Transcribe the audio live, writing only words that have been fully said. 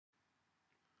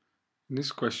In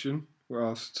this question, we're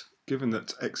asked, given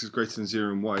that x is greater than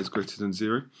 0 and y is greater than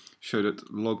 0, show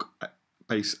that log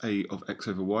base a of x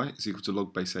over y is equal to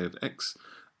log base a of x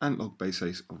and log base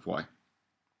a of y.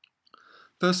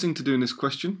 First thing to do in this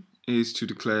question is to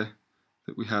declare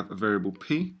that we have a variable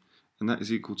p, and that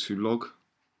is equal to log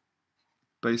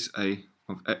base a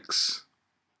of x,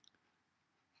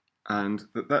 and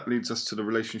that leads us to the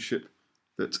relationship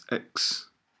that x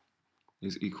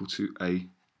is equal to a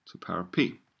to the power of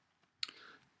p.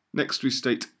 Next, we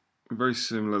state very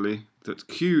similarly that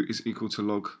q is equal to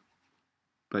log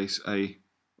base a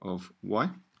of y,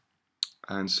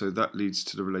 and so that leads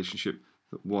to the relationship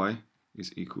that y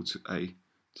is equal to a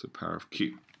to the power of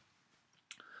q.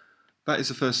 That is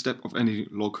the first step of any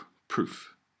log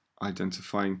proof,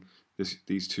 identifying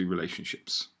these two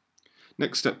relationships.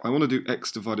 Next step, I want to do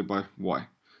x divided by y.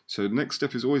 So the next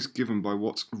step is always given by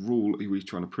what rule are we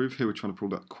trying to prove. Here we're trying to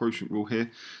prove that quotient rule here.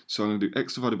 So I'm going to do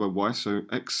x divided by y. So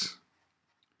x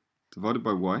divided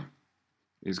by y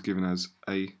is given as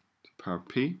a to the power of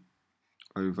p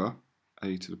over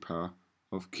a to the power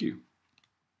of q.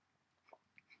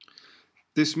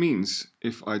 This means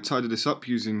if I tidy this up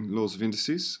using laws of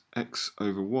indices, x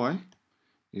over y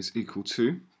is equal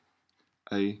to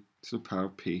a to the power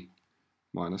of p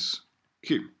minus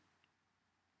q.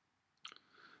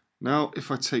 Now if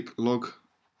I take log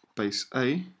base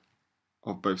a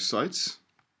of both sides,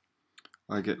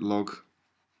 I get log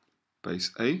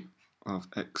base a of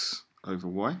x over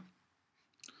y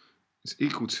is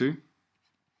equal to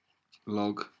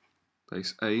log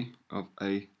base a of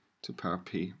a to the power of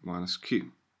p minus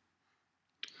q.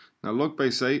 Now log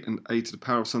base a and a to the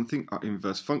power of something are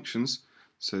inverse functions,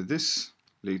 so this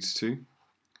leads to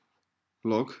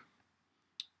log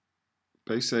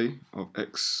base a of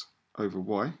x over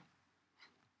y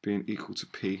being equal to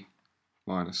p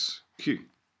minus q.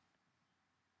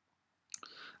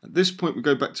 At this point we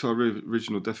go back to our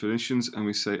original definitions and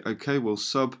we say, okay, well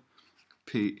sub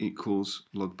p equals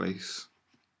log base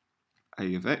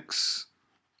a of x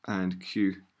and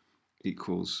q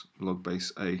equals log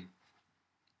base a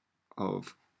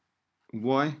of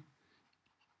y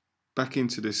back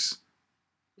into this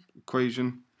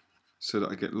equation so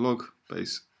that I get log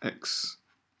base x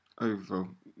over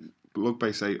log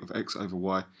base a of x over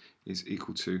y is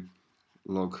equal to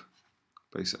log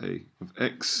base a of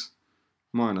x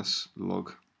minus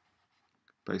log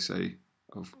base a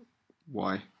of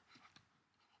y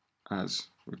as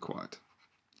required.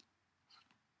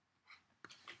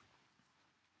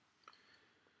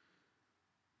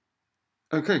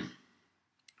 Okay,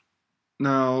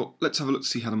 now let's have a look to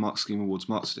see how the mark scheme awards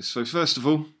marks this. So first of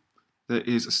all, there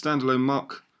is a standalone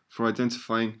mark for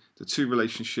identifying the two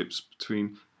relationships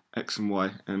between x and y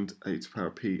and a to the power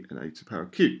p and a to the power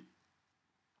q.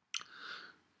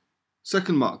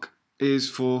 Second mark is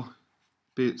for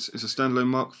it's a standalone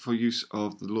mark for use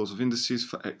of the laws of indices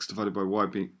for x divided by y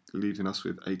leaving us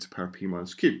with a to the power p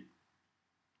minus q.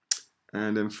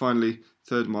 And then finally,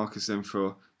 third mark is then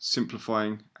for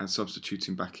simplifying and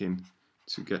substituting back in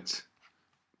to get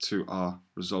to our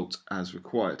result as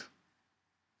required.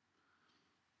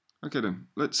 Okay then,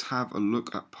 let's have a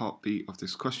look at part B of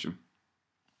this question.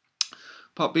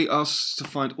 Part B asks to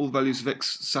find all values of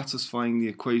x satisfying the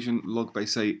equation log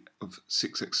base a of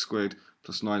 6x squared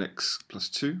plus 9x plus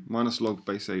 2 minus log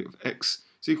base a of x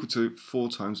is equal to 4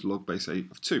 times log base a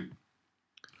of 2.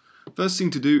 First thing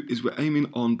to do is we're aiming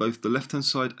on both the left hand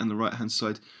side and the right hand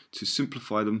side to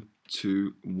simplify them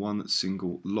to one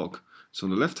single log. So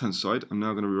on the left hand side, I'm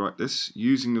now going to rewrite this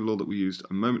using the law that we used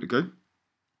a moment ago,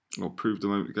 or proved a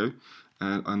moment ago,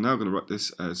 and I'm now going to write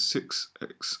this as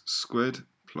 6x squared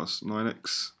plus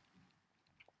 9x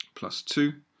plus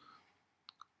 2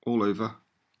 all over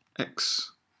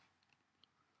x.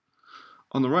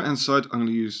 On the right hand side, I'm going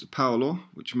to use the power law,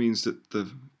 which means that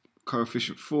the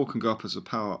coefficient 4 can go up as a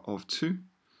power of 2,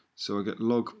 so I get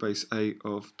log base a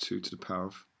of 2 to the power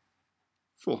of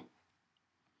 4.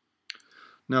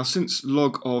 Now since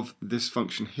log of this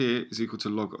function here is equal to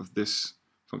log of this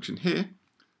function here,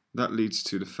 that leads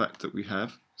to the fact that we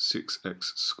have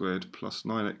 6x squared plus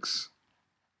 9x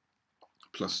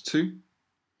plus 2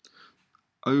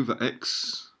 over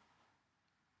x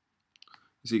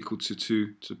is equal to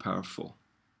 2 to the power of 4.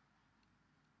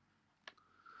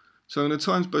 So I'm going to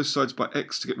times both sides by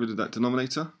x to get rid of that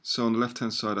denominator. So on the left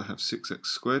hand side I have 6x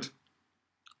squared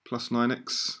plus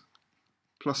 9x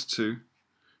plus 2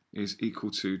 is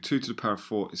equal to 2 to the power of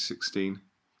 4 is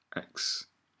 16x.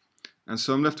 And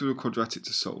so I'm left with a quadratic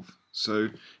to solve. So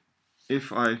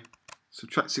if I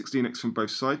subtract 16x from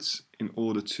both sides in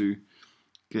order to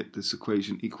get this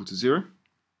equation equal to 0,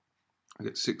 I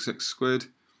get 6x squared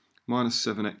minus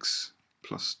 7x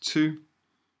plus 2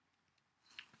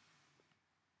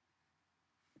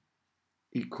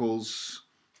 equals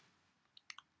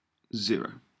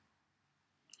 0.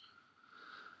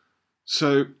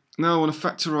 So now I want to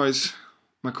factorise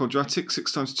my quadratic.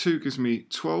 6 times 2 gives me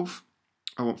 12.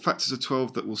 I want factors of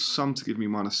 12 that will sum to give me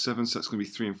minus 7, so that's going to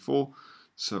be 3 and 4.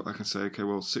 So I can say, okay,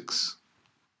 well, 6.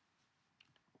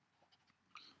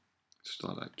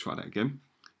 Try that again.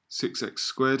 6x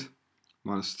squared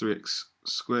minus 3x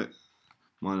squared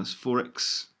minus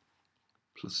 4x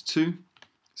plus 2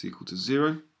 is equal to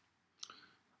 0.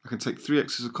 I can take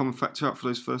 3x as a common factor out for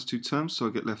those first two terms, so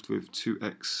I get left with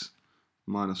 2x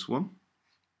minus 1.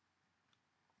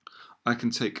 I can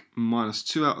take minus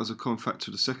 2 out as a common factor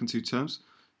of the second two terms,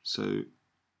 so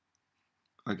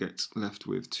I get left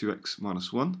with 2x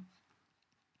minus 1.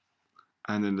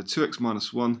 And then the 2x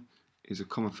minus 1 is a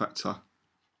common factor,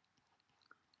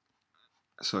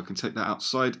 so I can take that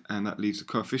outside, and that leaves the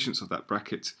coefficients of that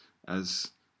bracket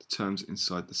as the terms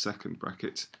inside the second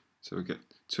bracket. So we get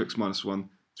 2x minus 1,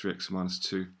 3x minus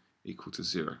 2 equal to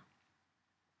 0.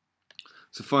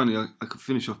 So finally, I could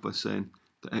finish off by saying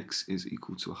that x is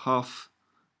equal to a half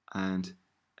and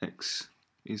x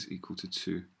is equal to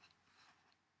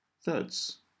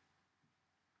 2/3.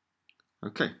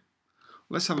 Okay,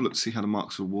 let's have a look to see how the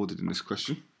marks are awarded in this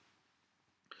question.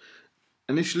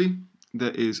 Initially,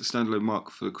 there is a standalone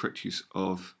mark for the correct use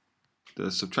of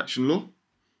the subtraction law.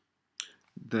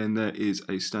 Then there is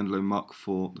a standalone mark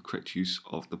for the correct use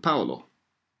of the power law.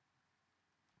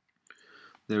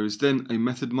 There is then a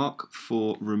method mark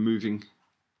for removing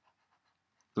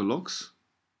the logs,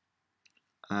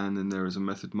 and then there is a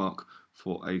method mark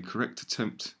for a correct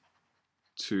attempt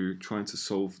to trying to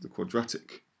solve the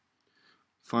quadratic.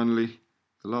 Finally,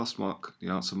 the last mark, the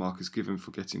answer mark, is given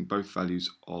for getting both values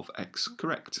of x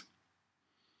correct.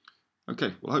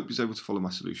 Okay, well, I hope you was able to follow my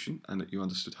solution and that you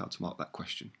understood how to mark that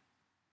question.